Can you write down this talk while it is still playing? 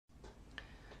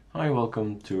Hi,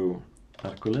 welcome to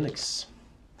ArcoLinux.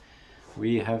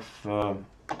 We have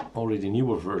already a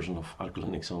newer version of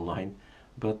ArcoLinux online,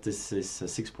 but this is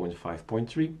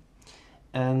 6.5.3,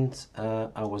 and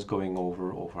I was going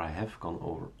over, or I have gone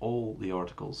over all the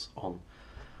articles on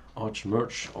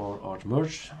ArchMerge or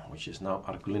ArchMerge, which is now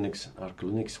ArcoLinux,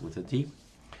 ArcoLinux with a D,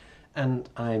 and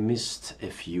I missed a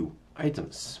few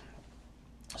items.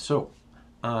 So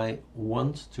I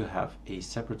want to have a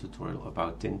separate tutorial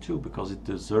about tint2 because it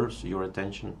deserves your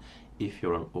attention if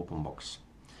you're on Openbox.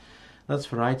 That's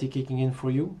variety kicking in for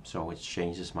you, so it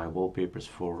changes my wallpapers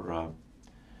for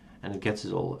and it gets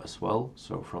it all as well.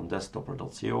 So from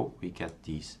desktopper.co we get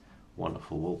these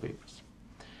wonderful wallpapers.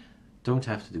 Don't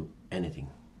have to do anything.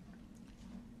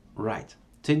 Right,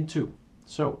 tint2.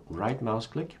 So right mouse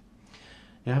click.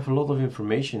 You have a lot of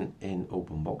information in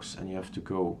Openbox and you have to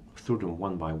go through them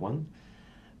one by one.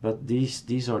 But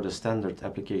these are the standard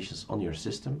applications on your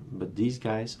system, but these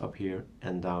guys up here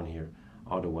and down here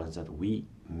are the ones that we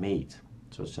made.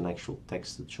 So it's an actual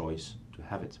text choice to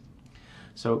have it.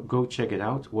 So go check it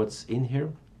out, what's in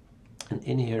here. And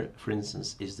in here, for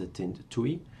instance, is the tint2.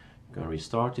 You can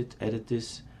restart it, edit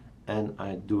this, and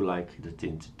I do like the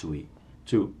tint2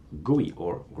 GUI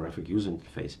or graphic user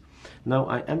interface. Now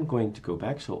I am going to go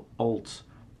back, so Alt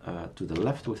to the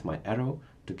left with my arrow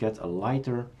to get a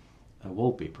lighter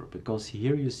wallpaper, because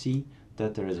here you see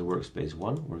that there is a workspace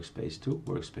 1, workspace 2,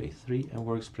 workspace 3 and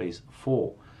workspace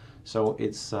 4. So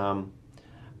it's a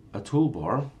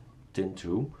toolbar,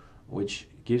 tint2, which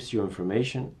gives you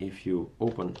information. If you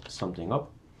open something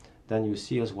up, then you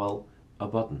see as well a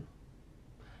button,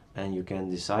 and you can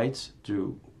decide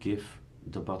to give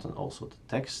the button also the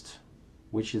text,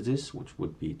 which is this, which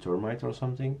would be termite or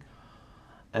something,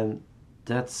 and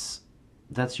that's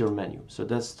your menu. So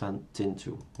that's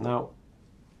tint2. Now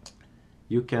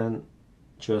you can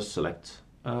just select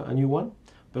a new one,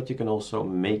 but you can also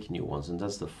make new ones, and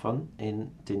that's the fun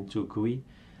in tint2 GUI.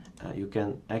 You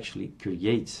can actually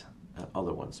create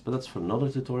other ones, but that's for another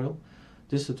tutorial.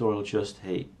 This tutorial just,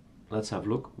 hey, let's have a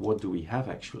look, what do we have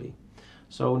actually.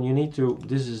 So you need to,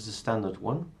 this is the standard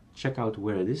one, check out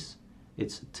where it is.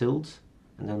 It's tilde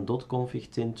and then .config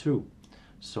tint2.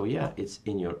 So yeah, it's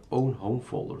in your own home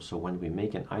folder. So when we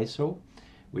make an ISO,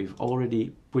 we've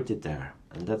already put it there.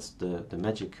 And that's the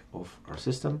magic of our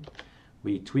system.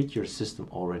 We tweak your system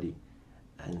already,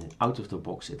 and out of the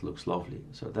box it looks lovely.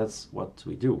 So that's what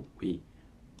we do. We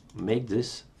make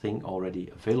this thing already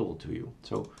available to you.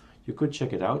 So you could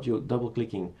check it out. You double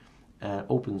clicking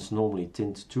opens normally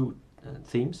tint2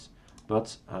 themes,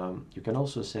 but you can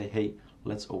also say, hey,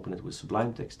 let's open it with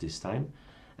Sublime Text this time.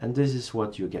 And this is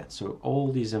what you get. So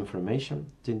all this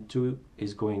information, tint2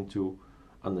 is going to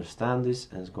understand this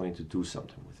and is going to do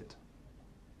something with it.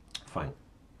 Fine.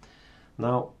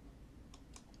 Now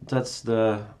that's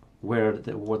what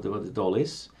it all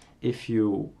is. If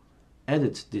you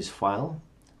edit this file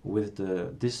with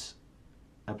this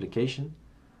application,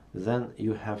 then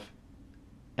you have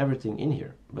everything in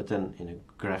here, but then in a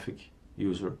graphic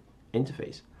user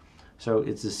interface. So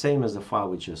it's the same as the file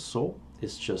we just saw.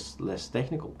 It's just less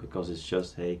technical because it's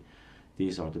just, hey,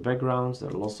 these are the backgrounds. There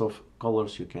are lots of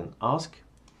colors you can ask,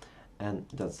 and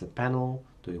that's the panel.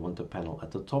 Do you want the panel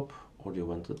at the top or do you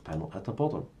want the panel at the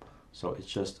bottom? So it's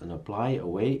just an apply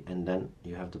away, and then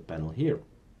you have the panel here.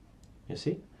 You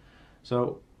see?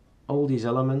 So all these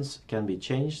elements can be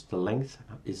changed. The length,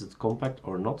 is it compact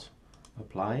or not?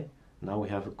 Apply. Now we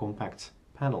have a compact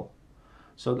panel.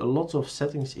 So a lot of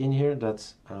settings in here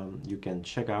that you can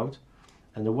check out.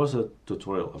 And there was a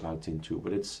tutorial about tint2,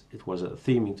 but it was a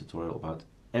theming tutorial about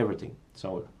everything.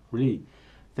 So I really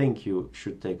think you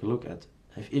should take a look at,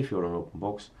 if you're on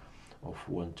Openbox or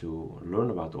want to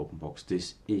learn about Openbox,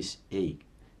 this is a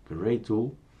great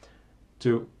tool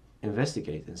to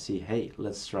investigate and see, hey,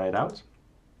 let's try it out.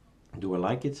 Do I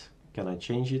like it? Can I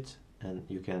change it? And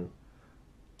you can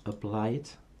apply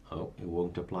it. Oh, it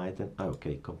won't apply it then. Oh,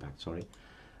 okay, compact, sorry.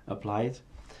 Apply it.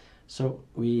 So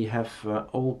we have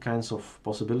all kinds of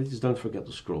possibilities. Don't forget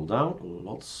to scroll down.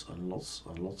 Lots and lots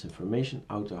and lots of information.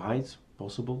 Auto height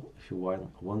possible if you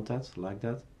want that, like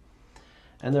that.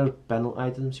 And there are panel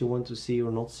items you want to see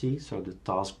or not see. So the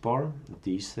taskbar,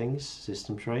 these things,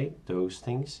 system tray, those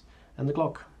things, and the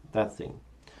clock, that thing.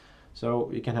 So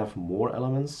you can have more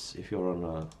elements if you're on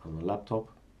a laptop.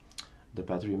 The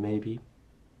battery maybe.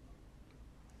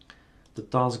 The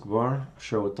taskbar,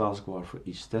 show a taskbar for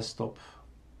each desktop.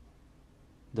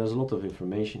 There's a lot of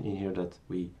information in here that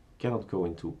we cannot go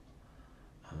into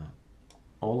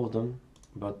all of them,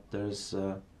 but there's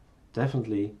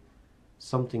definitely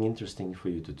something interesting for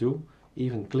you to do.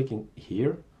 Even clicking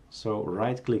here, so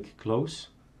right click close,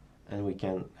 and we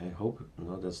can, I hope,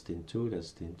 no, that's tint2,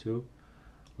 that's tint2.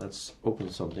 Let's open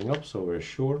something up so we're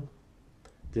sure.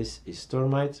 This is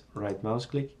termite, right mouse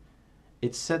click.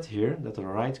 It's set here that the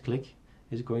right click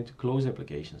is going to close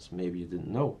applications. Maybe you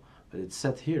didn't know, but it's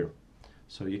set here.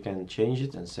 So you can change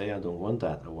it and say, I don't want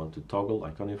that. I want to toggle,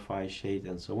 iconify, shade,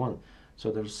 and so on.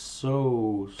 So there's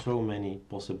so many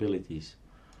possibilities.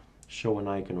 Show an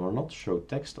icon or not, show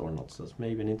text or not. So that's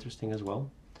maybe an interesting as well.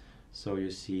 So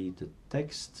you see the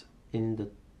text in the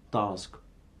task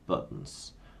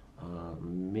buttons.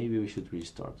 Maybe we should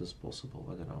restart this possible,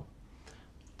 I don't know.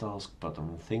 Task button,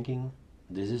 I'm thinking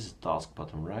this is a task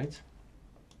button, right?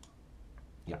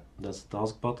 Yeah, that's the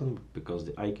task button because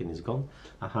the icon is gone.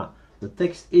 Aha, the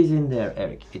text is in there,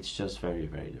 Erik. It's just very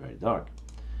dark.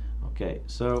 Okay,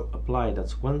 so apply,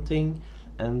 that's one thing.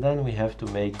 And then we have to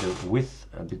make the width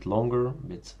a bit longer,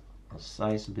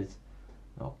 size a bit.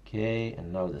 Okay,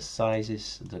 and now the size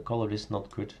is, the color is not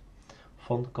good.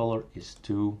 Font color is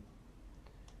too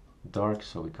dark,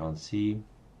 so we can't see.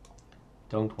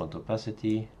 Don't want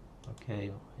opacity.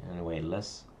 Okay, anyway,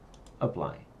 less.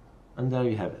 Apply. And there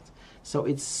you have it. So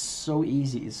it's so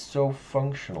easy, it's so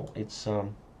functional, it's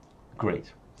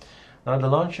great. Now the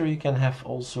launcher, you can have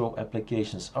also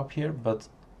applications up here, but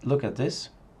look at this.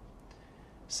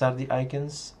 SARDI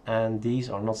icons, and these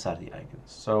are not SARDI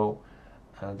icons. So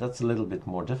that's a little bit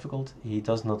more difficult. He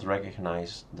does not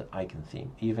recognize the icon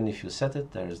theme. Even if you set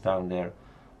it, there is down there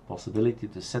possibility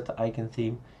to set the icon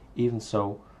theme. Even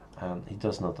so, he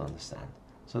does not understand.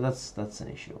 So that's an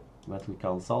issue, but we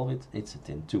can't solve it. It's a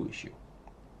tint2 issue.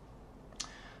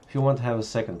 If you want to have a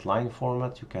second line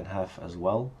format, you can have as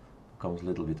well. It becomes a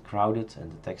little bit crowded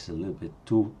and the text is a little bit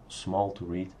too small to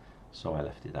read, so I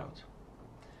left it out.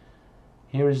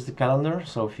 Here is the calendar.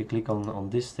 So if you click on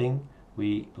this thing,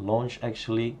 we launch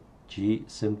actually G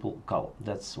Simple Cal.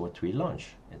 That's what we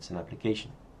launch. It's an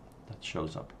application that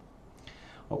shows up.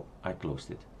 Oh, I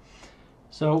closed it.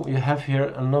 So you have here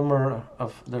a number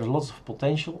of, there's lots of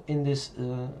potential in this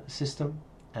system,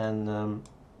 and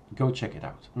go check it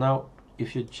out. Now,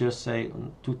 if you just say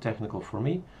too technical for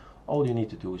me, all you need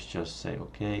to do is just say,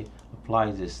 okay,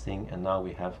 apply this thing, and now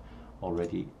we have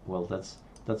already, well,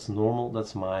 that's normal.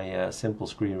 That's my simple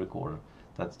screen recorder.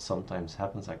 That sometimes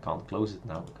happens. I can't close it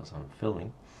now because I'm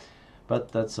filming,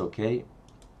 but that's okay.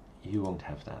 You won't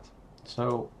have that.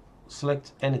 So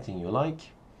select anything you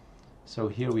like. So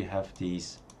here we have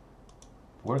these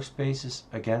workspaces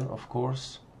again, of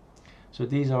course. So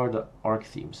these are the arc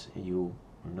themes. You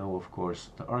know, of course,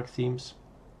 the arc themes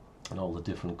and all the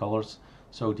different colors.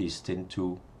 So these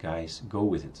tint2 guys go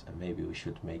with it, and maybe we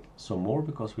should make some more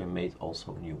because we made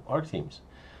also new arc themes.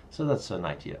 So that's an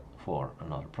idea for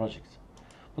another project.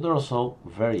 But there are also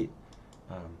very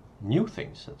new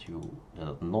things that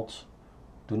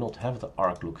do not have the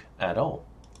arc look at all.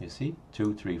 You see,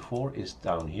 2, 3, 4 is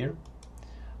down here.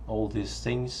 All these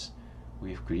things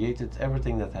we've created,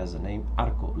 everything that has the name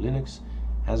ArcoLinux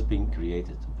has been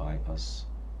created by us.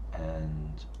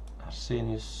 And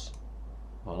Arsenius,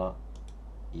 voila,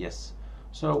 yes.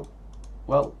 So,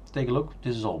 well, take a look.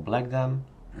 This is all black then.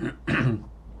 And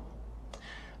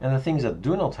the things that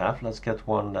do not have, let's get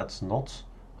one that's not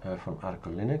from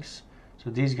ArcoLinux. So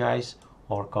these guys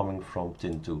are coming from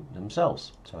tint2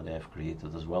 themselves. So they have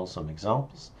created as well some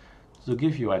examples to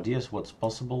give you ideas what's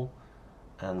possible,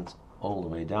 and all the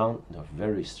way down there are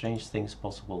very strange things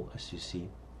possible, as you see.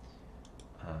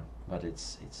 But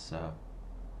it's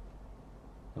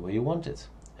the way you want it.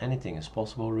 Anything is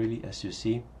possible, really, as you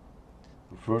see.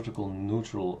 Vertical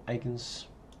neutral icons.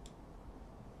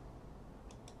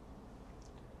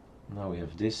 Now we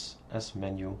have this as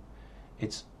menu.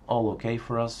 It's all okay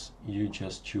for us. You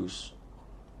just choose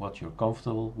what you're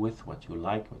comfortable with, what you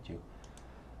like,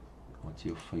 what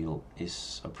you feel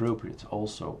is appropriate.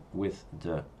 Also with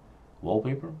the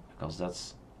wallpaper, because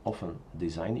that's often a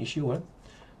design issue.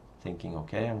 Thinking,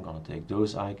 okay, I'm gonna take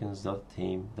those icons, that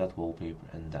theme, that wallpaper,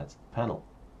 and that panel.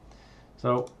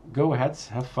 So go ahead,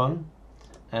 have fun,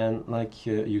 and like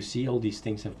you see, all these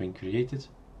things have been created.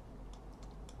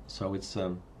 So it's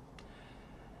the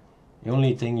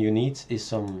only thing you need is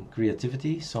some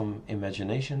creativity, some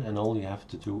imagination, and all you have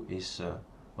to do is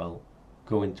well,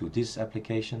 go into this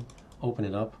application, open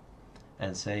it up,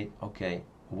 and say, okay,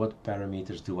 what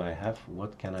parameters do I have?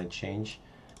 What can I change?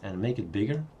 And make it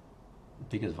bigger.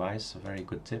 Big advice, a very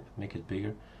good tip, make it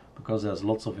bigger, because there's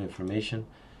lots of information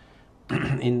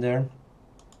in there.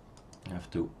 You have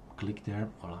to click there,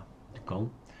 voila,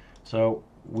 gone. So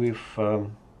we've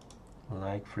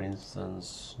like, for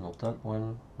instance, not that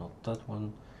one, not that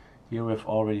one. Here we have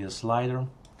already a slider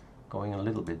going a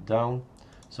little bit down.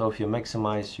 So if you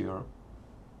maximize your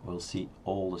we'll see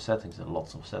all the settings and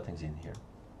lots of settings in here.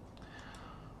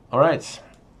 Alright,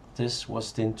 this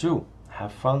was tint2.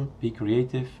 Have fun, be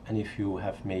creative, and if you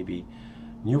have maybe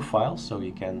new files, so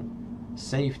you can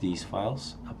save these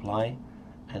files, apply,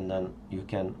 and then you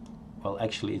can, well,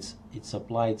 actually it's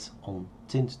applied on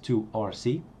tint2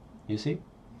 RC, you see.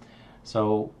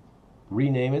 So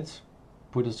rename it,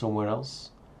 put it somewhere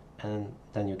else, and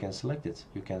then you can select it.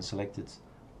 You can select it,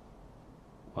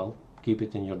 well, keep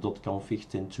it in your .config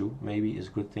tint2, maybe is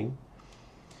a good thing.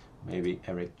 Maybe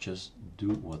Erik, just do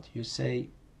what you say.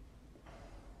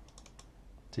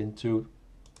 Tint2.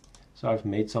 So I've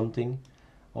made something.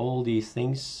 All these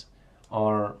things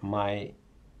are my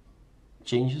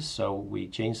changes. So we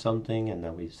change something and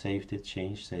then we saved it,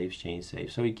 change, save, change,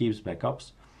 save. So it keeps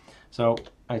backups. So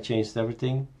I changed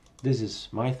everything. This is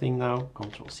my thing now.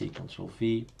 Control C, Control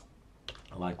V.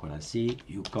 I like what I see.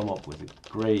 You come up with a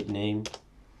great name.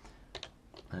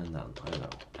 And then, I don't know,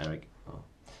 Erik. Oh.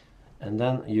 And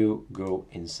then you go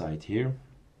inside here.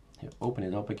 You open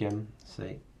it up again.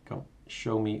 Say, come,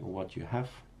 show me what you have.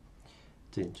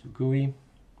 Tint2 GUI.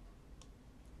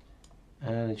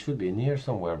 And it should be in here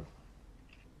somewhere.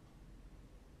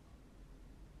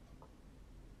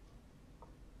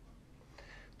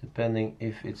 Depending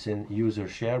if it's in user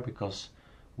share, because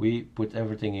we put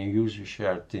everything in user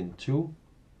share tint2.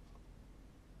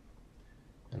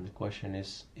 And the question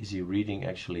is he reading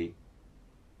actually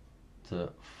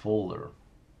the folder?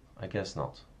 I guess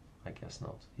not. I guess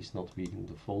not. He's not reading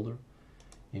the folder.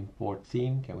 Import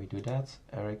theme, can we do that?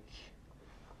 Erik,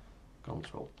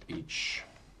 Control H,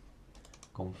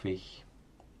 config.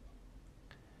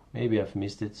 Maybe I've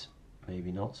missed it,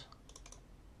 maybe not.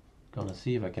 Gonna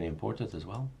see if I can import it as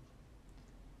well.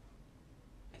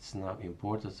 It's now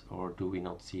imported, or do we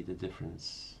not see the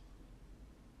difference?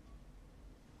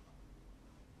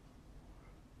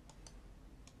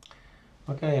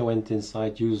 Okay, I went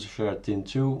inside user share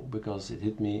tint2 because it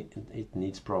hit me. It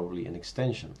needs probably an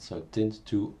extension. So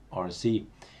tint2 RC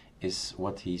is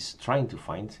what he's trying to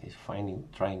find. He's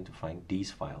trying to find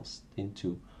these files,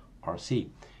 tint2 RC,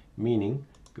 meaning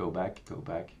go back, go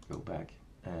back, go back,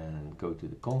 and go to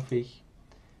the config,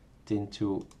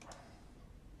 tint2,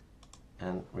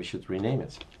 and we should rename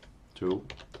it to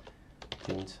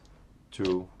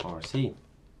tint2 RC.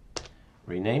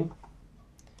 Rename.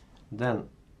 Then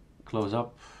close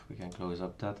up, we can close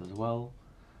up that as well,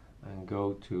 and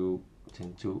go to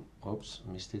tint2, oops,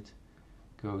 missed it,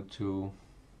 go to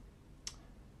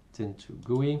tint2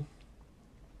 GUI,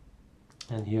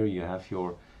 and here you have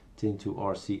your tint2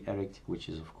 RC Erik, which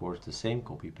is of course the same,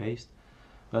 copy paste,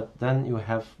 but then you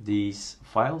have these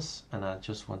files, and I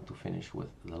just want to finish with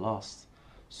the last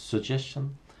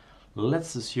suggestion.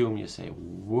 Let's assume you say,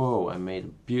 whoa, I made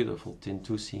a beautiful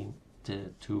tint2 scene,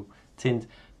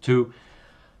 tint2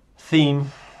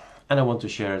 theme, and I want to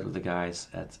share it with the guys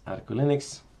at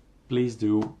ArcoLinux. Please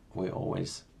do. We're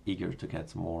always eager to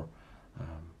get more,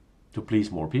 to please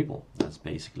more people. That's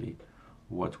basically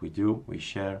what we do. We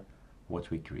share what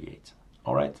we create.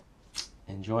 All right,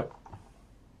 enjoy.